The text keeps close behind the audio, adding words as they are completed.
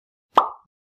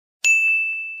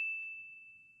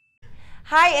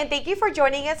Hi, and thank you for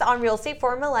joining us on Real Estate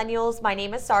for Millennials. My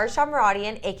name is Sarah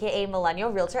Shamradian, aka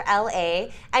Millennial Realtor LA,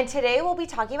 and today we'll be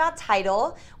talking about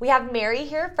title. We have Mary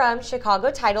here from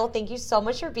Chicago Title. Thank you so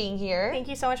much for being here. Thank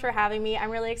you so much for having me.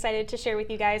 I'm really excited to share with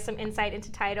you guys some insight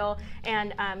into title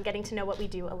and getting to know what we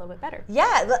do a little bit better.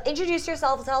 Yeah, introduce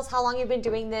yourself. Tell us how long you've been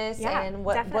doing this and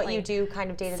what you do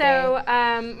kind of day to day. So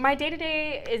my day to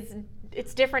day is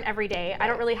it's different every day. Right. I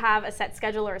don't really have a set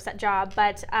schedule or a set job,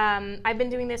 but I've been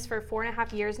doing this for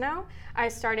 4.5 years now. I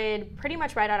started pretty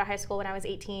much right out of high school when I was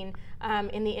 18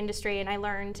 in the industry, and I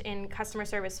learned in customer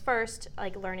service first,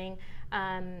 like learning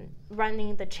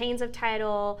running the chains of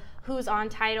title, who's on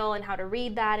title and how to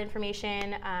read that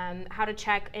information, how to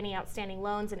check any outstanding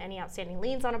loans and any outstanding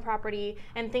liens on a property,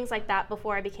 and things like that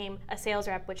before I became a sales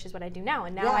rep, which is what I do now.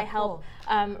 And now I help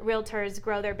realtors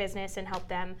grow their business and help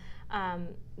them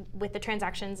with the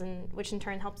transactions, and which in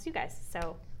turn helps you guys.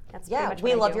 So that's pretty much what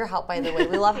we love your help, by the way.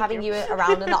 We love having you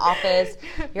around in the office.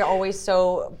 You're always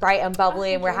so bright and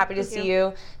bubbly, and we're happy to see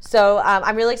you. So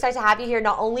I'm really excited to have you here,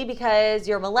 not only because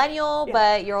you're a millennial,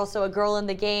 but you're also a girl in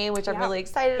the game, which I'm really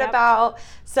excited about.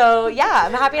 So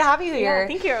I'm happy to have you here.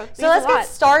 Thank you. So let's get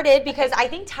started, because I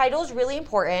think title is really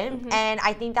important, and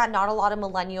I think that not a lot of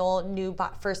millennial new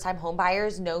first-time home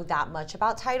buyers know that much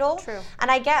about title. True. And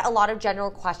I get a lot of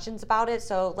general questions about it,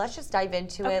 so let's just dive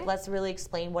into it. Let's really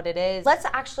explain what it is. Let's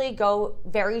actually go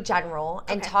very general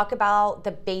and talk about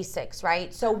the basics,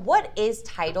 right? So what is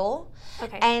title?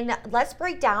 And let's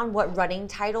break down what running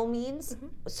title means.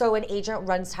 So an agent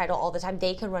runs title all the time.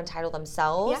 They can run title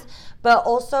themselves. But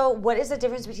also, what is the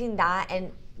difference between that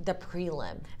and the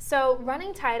prelim? So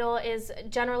running title is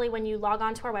generally when you log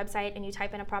on to our website and you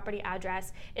type in a property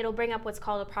address, it'll bring up what's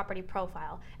called a property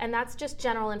profile. And that's just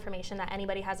general information that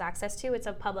anybody has access to. It's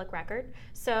a public record.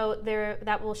 So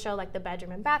that will show like the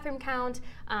bedroom and bathroom count,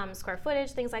 square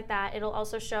footage, things like that. It'll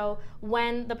also show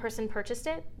when the person purchased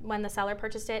it, when the seller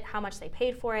purchased it, how much they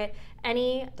paid for it,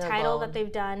 any title that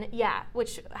they've done,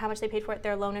 how much they paid for it,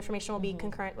 their loan information will be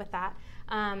concurrent with that.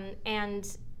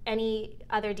 And any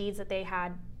other deeds that they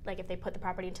had, like if they put the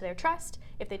property into their trust,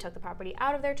 if they took the property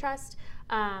out of their trust,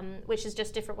 which is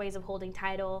just different ways of holding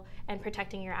title and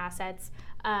protecting your assets.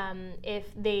 If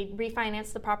they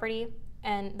refinance the property,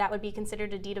 and that would be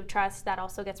considered a deed of trust, that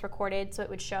also gets recorded, so it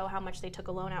would show how much they took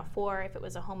a loan out for. If it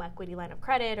was a home equity line of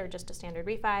credit or just a standard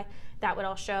refi, that would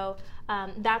all show.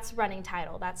 That's running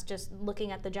title. That's just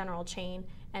looking at the general chain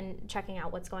and checking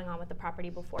out what's going on with the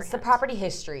property beforehand. It's the property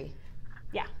history.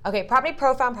 Yeah. Okay, property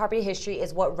profile and property history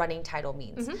is what running title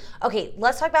means. Okay,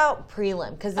 let's talk about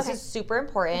prelim, because this is super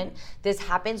important. This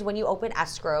happens when you open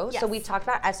escrow. Yes. So we talked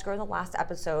about escrow in the last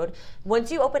episode.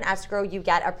 Once you open escrow, you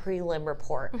get a prelim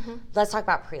report. Let's talk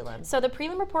about prelim. So the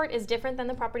prelim report is different than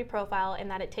the property profile in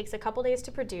that it takes a couple days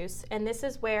to produce, and this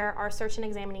is where our search and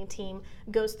examining team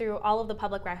goes through all of the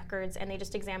public records and they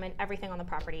just examine everything on the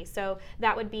property. So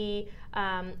that would be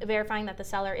verifying that the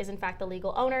seller is in fact the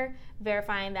legal owner,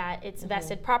 verifying that it's vested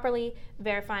properly,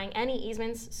 verifying any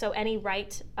easements, so any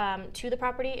right to the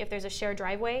property. If there's a shared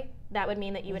driveway, that would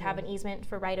mean that you would have an easement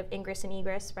for right of ingress and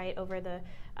egress right over the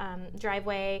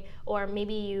driveway, or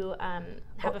maybe you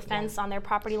have a fence on their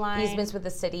property line. Easements with the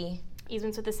city.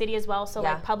 Easements with the city as well, so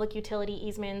like public utility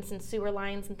easements and sewer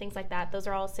lines and things like that. Those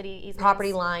are all city easements.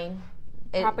 Property line.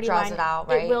 It draws it out,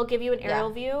 right? It will give you an aerial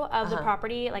view of the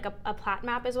property, like a plat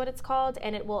map is what it's called,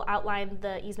 and it will outline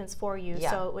the easements for you.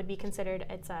 So it would be considered,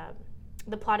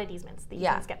 the plotted easements. The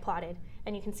easements get plotted,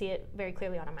 and you can see it very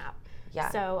clearly on a map. Yeah.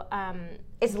 So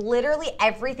it's literally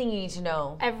everything you need to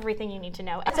know. Everything you need to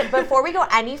know. So before we go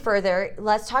any further,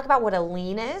 let's talk about what a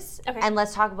lien is, and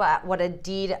let's talk about what a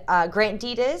deed, grant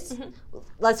deed is.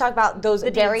 Let's talk about those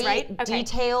very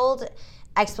detailed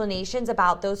explanations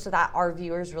about those so that our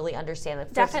viewers really understand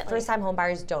it. First-time home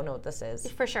buyers don't know what this is.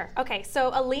 For sure. Okay, so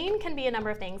a lien can be a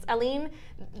number of things. A lien,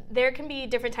 there can be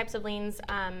different types of liens.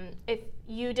 If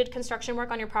you did construction work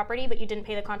on your property but you didn't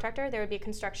pay the contractor, there would be a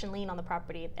construction lien on the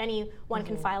property. Anyone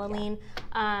can file a lien.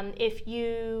 If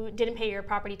you didn't pay your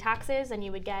property taxes, then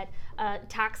you would get a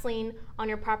tax lien on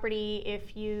your property.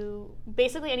 If you,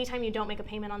 basically anytime you don't make a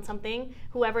payment on something,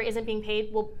 whoever isn't being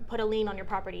paid will put a lien on your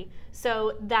property.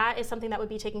 So that is something that would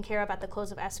be taken care of at the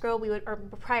close of escrow. Or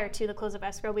prior to the close of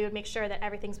escrow, we would make sure that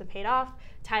everything's been paid off,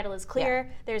 title is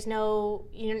clear, there's no,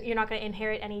 you're not going to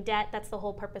inherit any debt. That's the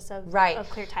whole purpose of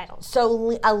clear title.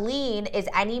 So a lien is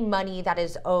any money that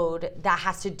is owed that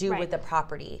has to do with the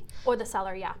property. Or the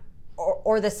seller,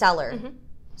 or the seller.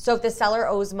 So if the seller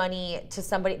owes money to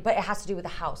somebody, but it has to do with the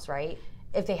house, right?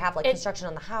 if they have like construction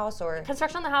on the house or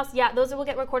construction on the house, yeah, those will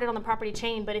get recorded on the property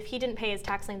chain. But if he didn't pay his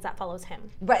tax liens, that follows him.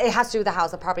 But it has to do with the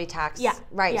house, the property tax. Yeah.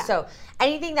 Right. Yeah. So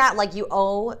anything that like you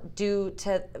owe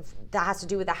that has to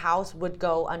do with the house would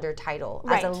go under title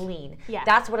as a lien. Yeah.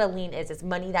 That's what a lien is. It's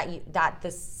money that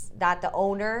the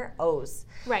owner owes.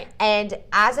 Right. And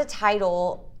as a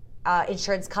title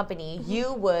insurance company,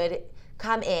 you would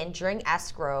come in during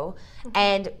escrow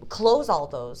and close all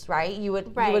those, right? You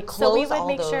would close so we would all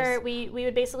make those. sure we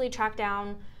would basically track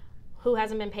down who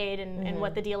hasn't been paid and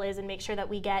what the deal is, and make sure that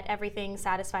we get everything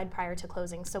satisfied prior to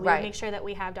closing. So we would make sure that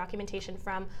we have documentation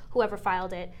from whoever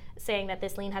filed it saying that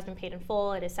this lien has been paid in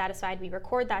full, it is satisfied. We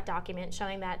record that document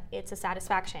showing that it's a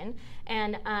satisfaction,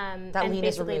 and lien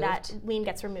basically is that lien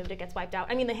gets removed, it gets wiped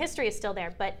out. I mean, the history is still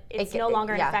there, but it's no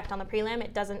longer in effect on the prelim.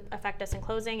 It doesn't affect us in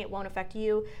closing. It won't affect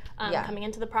you coming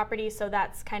into the property. So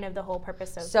that's kind of the whole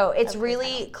purpose of. So it's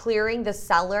really clearing the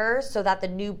seller so that the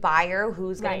new buyer,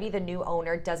 who's going to be the new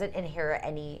owner, doesn't inherit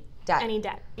any debt. Any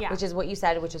debt, yeah. Which is what you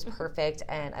said, which is perfect,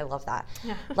 and I love that.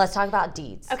 Yeah. Let's talk about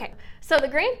deeds. Okay, so the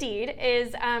grant deed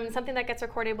is something that gets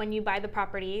recorded when you buy the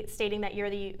property, stating that you're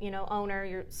the owner,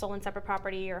 your sole and separate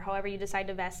property, or however you decide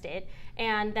to vest it.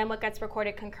 And then what gets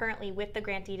recorded concurrently with the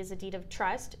grant deed is a deed of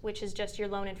trust, which is just your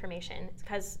loan information.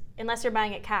 Because unless you're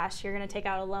buying it cash, you're going to take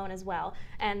out a loan as well,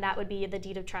 and that would be the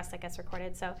deed of trust that gets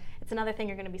recorded. So it's another thing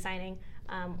you're going to be signing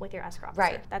with your escrow officer.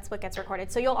 Right. That's what gets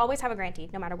recorded. So you'll always have a grant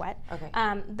deed, no matter what. Okay.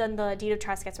 Then the deed of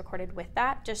trust gets recorded with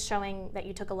that, just showing that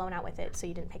you took a loan out with it, so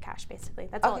you didn't pay cash, basically.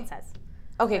 That's all it says.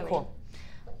 Okay, really. Cool.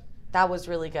 That was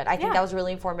really good. I think that was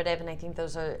really informative, and I think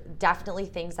those are definitely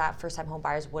things that first-time home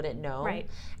buyers wouldn't know. Right.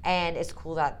 And it's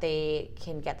cool that they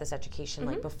can get this education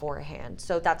like beforehand.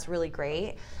 So that's really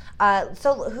great.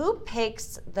 So who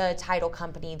picks the title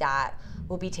company that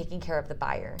will be taking care of the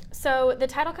buyer? So the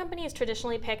title company is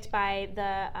traditionally picked by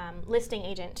the listing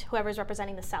agent, whoever's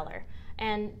representing the seller.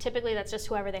 And typically that's just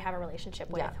whoever they have a relationship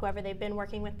with, whoever they've been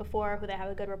working with before, who they have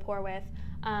a good rapport with,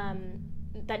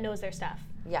 that knows their stuff.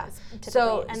 Yeah.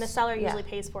 So and the seller usually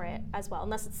pays for it as well,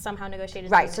 unless it's somehow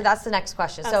negotiated. Right. So that's the next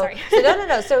question. Sorry.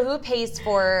 No. So who pays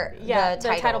for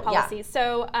the title policy? Yeah.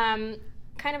 So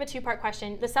kind of a two-part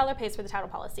question. The seller pays for the title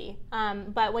policy,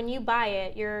 but when you buy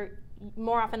it, you're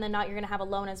more often than not, you're going to have a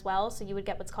loan as well. So you would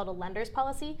get what's called a lender's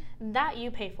policy that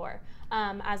you pay for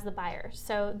as the buyer.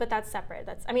 So, but that's separate.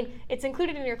 It's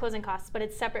included in your closing costs, but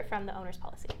it's separate from the owner's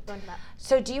policy. Go into that.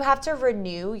 So do you have to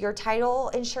renew your title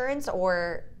insurance,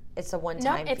 or it's a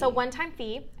one-time fee? No, it's a one-time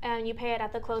fee, and you pay it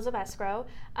at the close of escrow.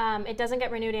 It doesn't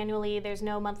get renewed annually. There's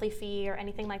no monthly fee or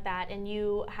anything like that, and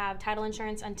you have title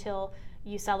insurance until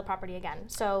you sell the property again.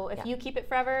 So if you keep it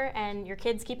forever and your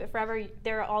kids keep it forever,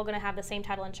 they're all going to have the same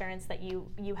title insurance that you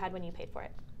had when you paid for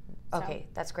it. Okay,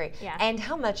 that's great. Yeah. And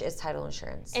how much is title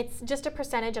insurance? It's just a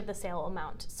percentage of the sale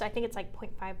amount. So I think it's like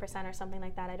 0.5% or something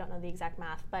like that. I don't know the exact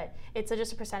math, but it's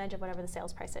just a percentage of whatever the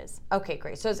sales price is. Okay,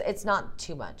 great. So it's not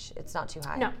too much. It's not too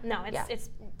high. No,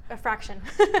 it's a fraction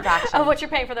of what you're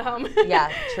paying for the home.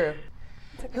 Yeah, true.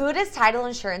 Who does title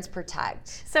insurance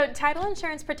protect? So title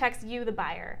insurance protects you, the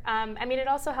buyer. It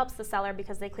also helps the seller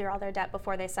because they clear all their debt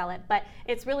before they sell it, but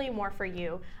it's really more for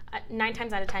you. 9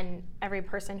 times out of 10, every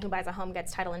person who buys a home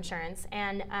gets title insurance,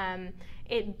 and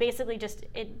it basically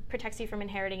it protects you from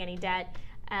inheriting any debt,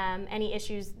 any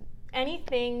issues,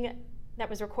 anything that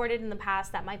was recorded in the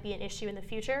past that might be an issue in the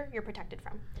future, you're protected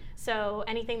from. So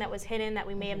anything that was hidden that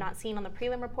we may have not seen on the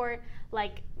prelim report,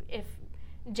 like if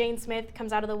Jane Smith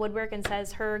comes out of the woodwork and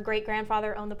says her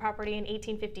great-grandfather owned the property in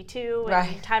 1852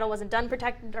 and title wasn't done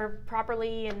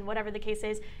properly and whatever the case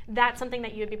is, that's something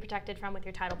that you would be protected from with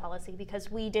your title policy, because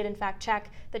we did in fact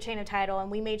check the chain of title and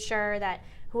we made sure that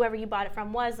whoever you bought it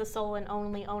from was the sole and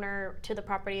only owner to the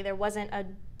property. There wasn't a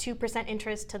 2%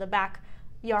 interest to the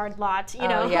backyard lot,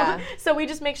 So we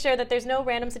just make sure that there's no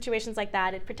random situations like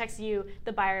that. It protects you,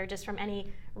 the buyer, just from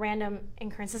any random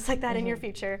occurrences like that in your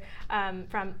future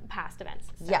from past events.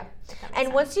 So,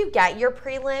 and once you get your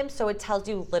prelim, so it tells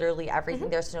you literally everything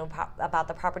there's to know about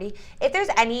the property. If there's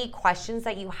any questions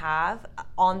that you have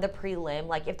on the prelim,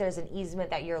 like if there's an easement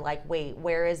that you're like, wait,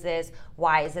 where is this?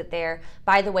 Why is it there?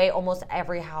 By the way, almost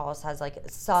every house has like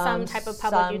some type of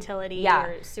public utility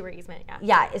or sewer easement.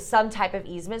 It's some type of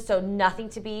easement, so nothing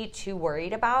to be too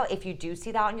worried about if you do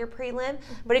see that on your prelim.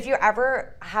 But if you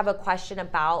ever have a question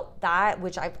about that,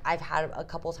 which I've had a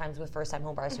couple times with first-time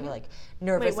home buyers who are like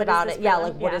nervous about it. Yeah,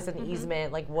 like what is an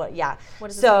easement? Like what? Yeah.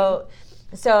 What is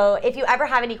so if you ever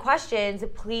have any questions,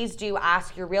 please do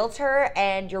ask your realtor,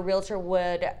 and your realtor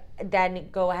would then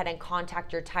go ahead and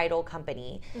contact your title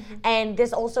company. And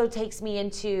this also takes me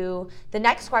into the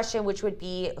next question, which would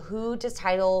be, who does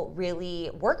title really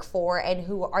work for, and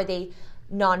who are they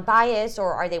non-biased,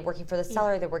 or are they working for the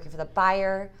seller? Are they working for the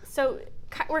buyer? So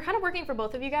we're kind of working for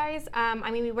both of you guys.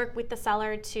 I mean, we work with the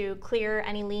seller to clear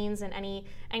any liens and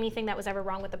anything that was ever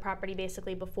wrong with the property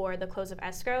basically before the close of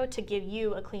escrow to give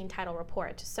you a clean title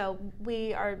report. So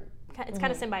it's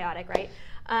kind of symbiotic, right?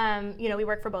 We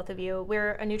work for both of you.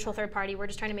 We're a neutral third party. We're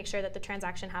just trying to make sure that the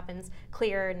transaction happens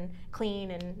clear and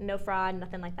clean and no fraud,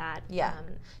 nothing like that. Yeah.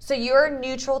 So you're a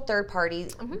neutral third party,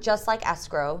 just like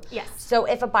escrow. Yes. So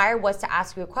if a buyer was to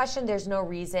ask you a question, there's no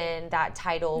reason that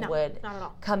title would not at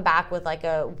all. come back with like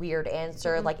a weird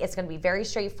answer. Like it's going to be very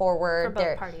straightforward. For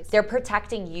both parties. They're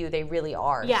protecting you. They really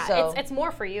are. Yeah, so, it's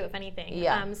more for you, if anything.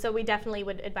 Yeah. So we definitely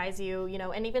would advise you,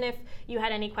 and even if you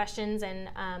had any questions and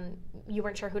you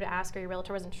weren't sure who to ask or your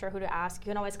realtor wasn't sure who to ask, you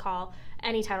can always call.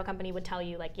 Any title company would tell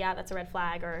you, like, yeah, that's a red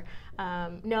flag, or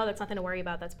no, that's nothing to worry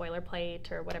about, that's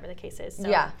boilerplate, or whatever the case is. So,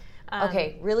 yeah.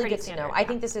 Okay, really good standard, to know. I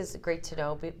think this is great to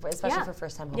know, especially for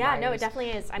first-time home buyers. Yeah, no, it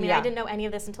definitely is. I mean, I didn't know any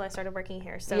of this until I started working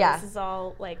here, so this is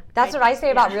all, like... That's what I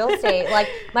say about real estate. Like,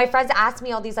 my friends ask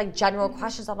me all these, like, general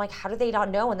questions. I'm like, how do they not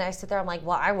know? And then I sit there, I'm like,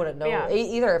 well, I wouldn't know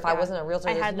either if I wasn't a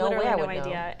realtor. There's no way I would know. I had literally no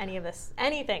idea any of this,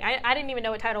 anything. I didn't even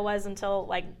know what title was until,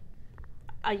 like,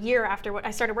 a year after I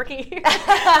started working here.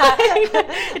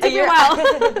 It took me a while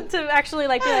to actually be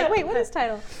like, wait, what is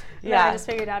title? Yeah, I just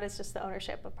figured out it's just the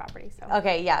ownership of property. So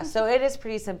okay, yeah, so it is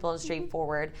pretty simple and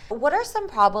straightforward. What are some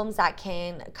problems that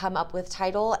can come up with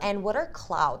title, and what are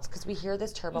clouds? Because we hear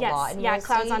this term a lot in real estate.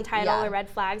 Clouds on title or red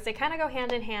flags. They kind of go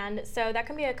hand in hand. So that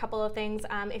can be a couple of things.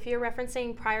 If you're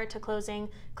referencing prior to closing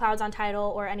clouds on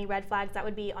title or any red flags, that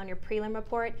would be on your prelim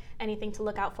report. Anything to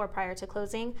look out for prior to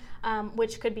closing,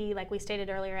 which could be, like we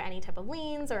stated earlier, any type of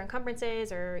liens or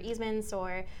encumbrances or easements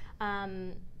or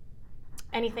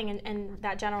anything in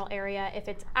that general area. If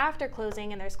it's after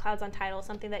closing and there's clouds on title,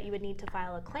 something that you would need to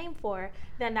file a claim for,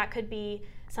 then that could be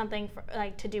something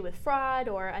like to do with fraud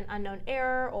or an unknown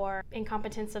error or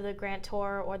incompetence of the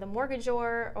grantor or the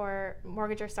mortgagor,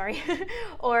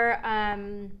 or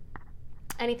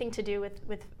anything to do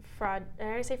with fraud. Did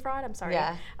I say fraud? I'm sorry.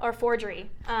 Yeah. Or forgery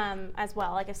as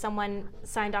well. Like if someone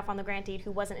signed off on the grant deed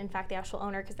who wasn't in fact the actual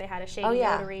owner because they had a shady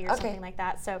notary or something like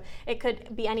that. So it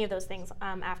could be any of those things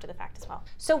after the fact as well.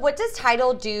 So what does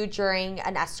title do during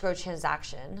an escrow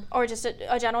transaction? Or just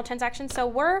a general transaction. So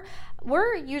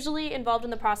we're usually involved in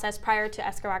the process prior to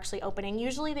escrow actually opening.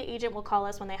 Usually the agent will call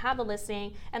us when they have the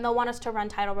listing and they'll want us to run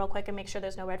title real quick and make sure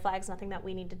there's no red flags, nothing that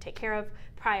we need to take care of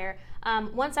prior.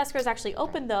 Once escrow is actually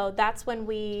open though, that's when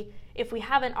if we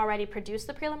haven't already produced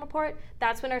the prelim report,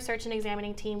 that's when our search and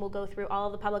examining team will go through all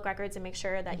of the public records and make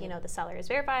sure that the seller is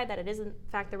verified, that it is in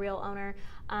fact the real owner.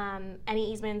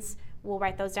 Any easements, we'll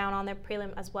write those down on the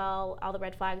prelim as well. All the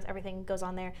red flags, everything goes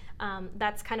on there.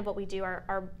 That's kind of what we do.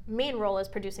 Our main role is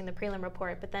producing the prelim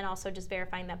report, but then also just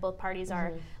verifying that both parties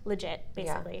are legit,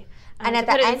 basically. Yeah. And at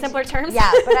the end, in simpler terms.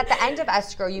 Yeah, but at the end of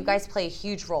escrow, you guys play a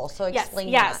huge role. So explain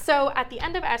that. Yeah, so at the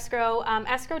end of escrow,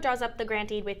 escrow draws up the grant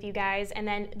deed with you guys, and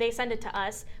then they send it to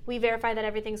us. We verify that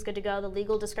everything's good to go. The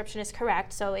legal description is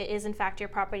correct, so it is in fact your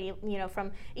property.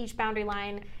 From each boundary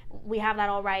line, we have that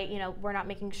all right. We're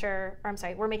making sure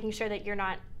that you're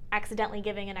not accidentally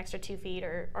giving an extra 2 feet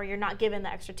or you're not given the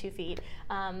extra 2 feet.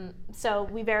 So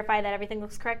we verify that everything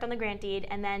looks correct on the grant deed,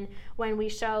 and then when we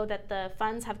show that the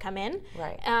funds have come in,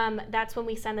 that's when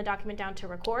we send the document down to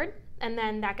record, and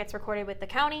then that gets recorded with the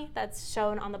county. That's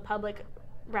shown on the public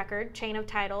record chain of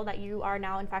title that you are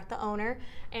now in fact the owner,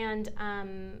 and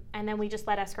then we just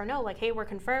let escrow know, like, hey, we're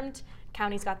confirmed,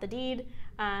 county's got the deed,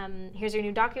 here's your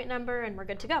new document number, and we're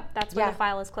good to go. That's when the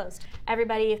file is closed.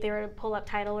 Everybody, if they were to pull up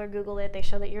title or Google it, they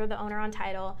show that you're the owner on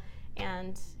title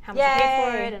and how much you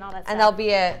paid for it and all that stuff. And that'll be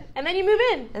it. And then you move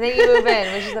in.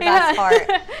 Which is the best part.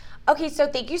 Okay, so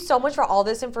thank you so much for all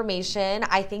this information.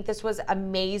 I think this was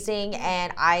amazing,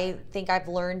 and I think I've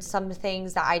learned some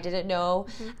things that I didn't know.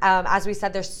 As we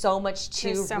said, there's so much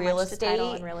to real estate. To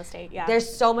title and real estate, yeah. There's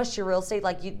so much to real estate.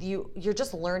 Like you're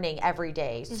just learning every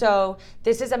day. So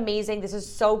this is amazing. This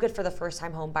is so good for the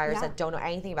first-time home buyers that don't know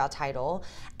anything about title.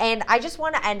 And I just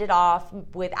want to end it off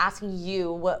with asking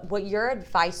you what your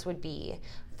advice would be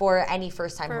for any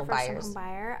first-time home buyers. For a first-time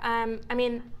home buyer. I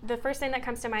mean, the first thing that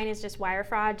comes to mind is just wire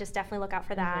fraud. Just definitely look out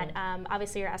for that.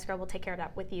 Obviously, your escrow will take care of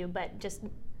that with you, but just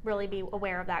really be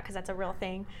aware of that because that's a real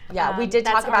thing. Yeah, we did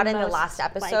talk about it in the last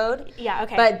episode.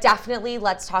 Okay. But definitely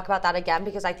let's talk about that again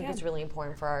because I think it's really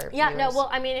important for our viewers. No, well,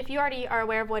 I mean, if you already are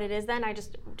aware of what it is, then I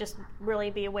just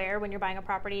really be aware when you're buying a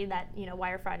property that,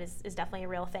 wire fraud is definitely a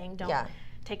real thing. Don't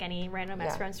take any random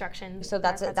escrow instructions. So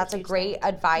that's a great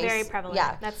advice. Very prevalent.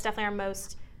 Yeah. That's definitely our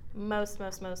most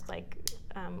like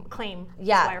claim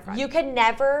Yeah, wire fraud. you can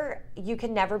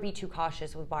never be too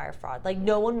cautious with wire fraud. Like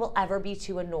no one will ever be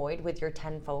too annoyed with your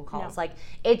 10 phone calls. No. Like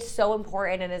it's so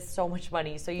important and it's so much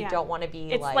money, so you don't want to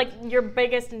be it's like your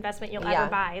biggest investment you'll ever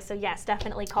buy. So yes,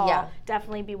 definitely call. Yeah.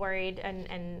 Definitely be worried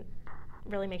and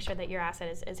really make sure that your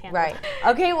asset is handled. Right.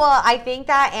 Okay, well, I think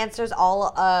that answers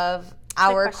all of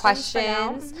our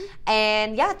questions.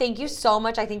 And yeah, thank you so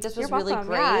much. I think this was really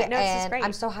great. Yeah, no, this is and great.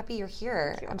 I'm so happy you're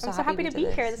here. I'm so happy to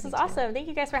be here. This is awesome. Thank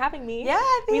you guys for having me. Yeah,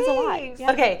 it means a lot.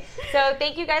 Yeah. Okay, so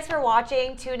thank you guys for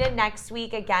watching. Tune in next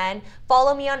week again.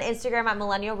 Follow me on Instagram at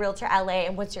Millennial Realtor LA.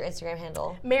 And what's your Instagram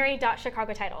handle?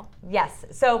 Mary.ChicagoTitle. Yes.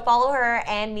 So follow her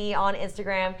and me on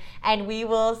Instagram, and we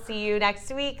will see you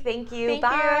next week. Thank you. Thank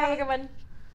Bye. you. Have a good one.